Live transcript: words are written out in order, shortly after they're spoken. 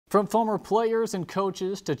From former players and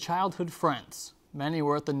coaches to childhood friends, many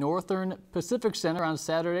were at the Northern Pacific Center on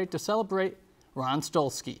Saturday to celebrate Ron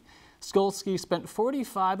Stolski. Stolski spent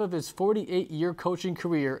 45 of his 48-year coaching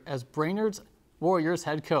career as Brainerd's Warriors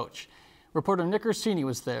head coach. Reporter Nick Orsini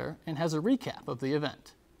was there and has a recap of the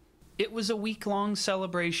event. It was a week-long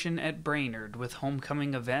celebration at Brainerd with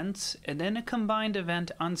homecoming events and then a combined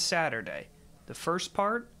event on Saturday. The first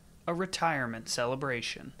part, a retirement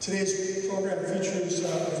celebration. Today's program features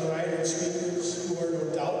a variety of speakers who are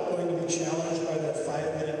no doubt going to be challenged by that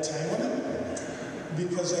 5-minute time limit,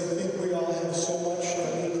 because I think we all have so much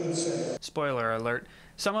that we could say. Spoiler alert,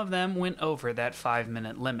 some of them went over that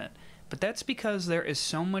 5-minute limit, but that's because there is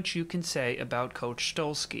so much you can say about Coach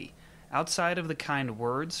Stolski. Outside of the kind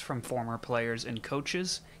words from former players and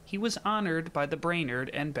coaches, he was honored by the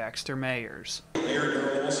Brainerd and Baxter mayors. Mayor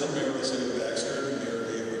Darrell Olson, Mayor of the City of Baxter, Mayor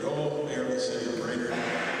David O, Mayor of the City of Brainerd.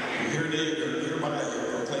 Hereby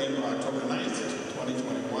proclaim October 9th,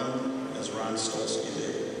 2021 as Ron Stolski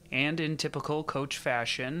Day. And in typical coach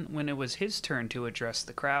fashion, when it was his turn to address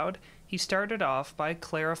the crowd, he started off by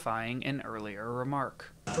clarifying an earlier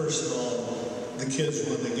remark. First of all, the kids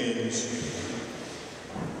won the games.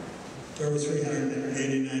 There were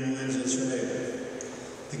 389 wins, that's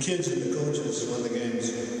right. The kids and the coaches won the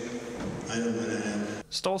games. I don't win a hand.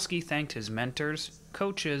 Stolski thanked his mentors,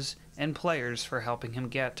 coaches, and players for helping him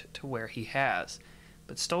get to where he has.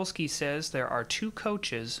 But Stolski says there are two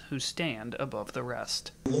coaches who stand above the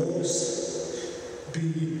rest. Lois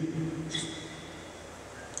B.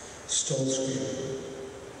 Stolski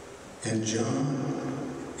and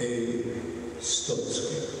John A.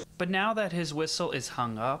 Stolski. But now that his whistle is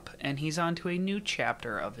hung up and he's on to a new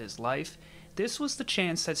chapter of his life, this was the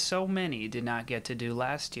chance that so many did not get to do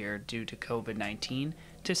last year due to COVID-19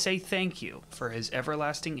 to say thank you for his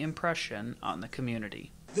everlasting impression on the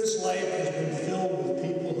community. This life has been filled with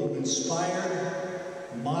people who've inspired,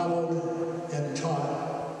 modeled, and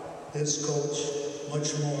taught this coach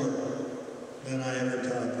much more than I ever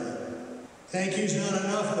taught them. Thank you's not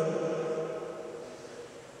enough, but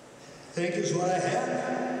thank you's what I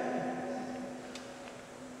have.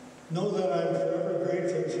 Know that I'm forever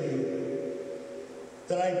grateful to you,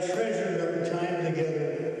 that I treasured our time together.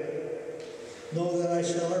 Know that I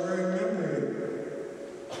shall ever remember you.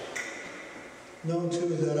 Know,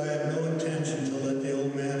 too, that I have no intention to let the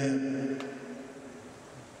old man in.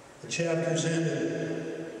 The chapter's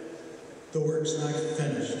ended. The work's not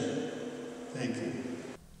finished. Thank you.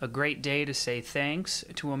 A great day to say thanks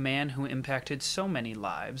to a man who impacted so many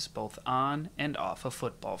lives, both on and off a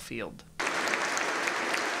football field.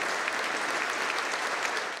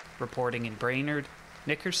 Reporting in Brainerd,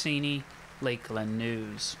 Nick Orsini, Lakeland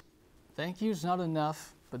News. Thank you's not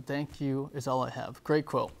enough, but thank you is all I have. Great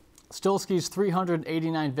quote. Stolski's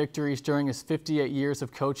 389 victories during his 58 years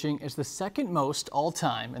of coaching is the second most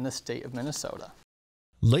all-time in the state of Minnesota.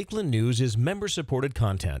 Lakeland News is member-supported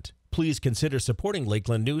content. Please consider supporting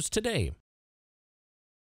Lakeland News today.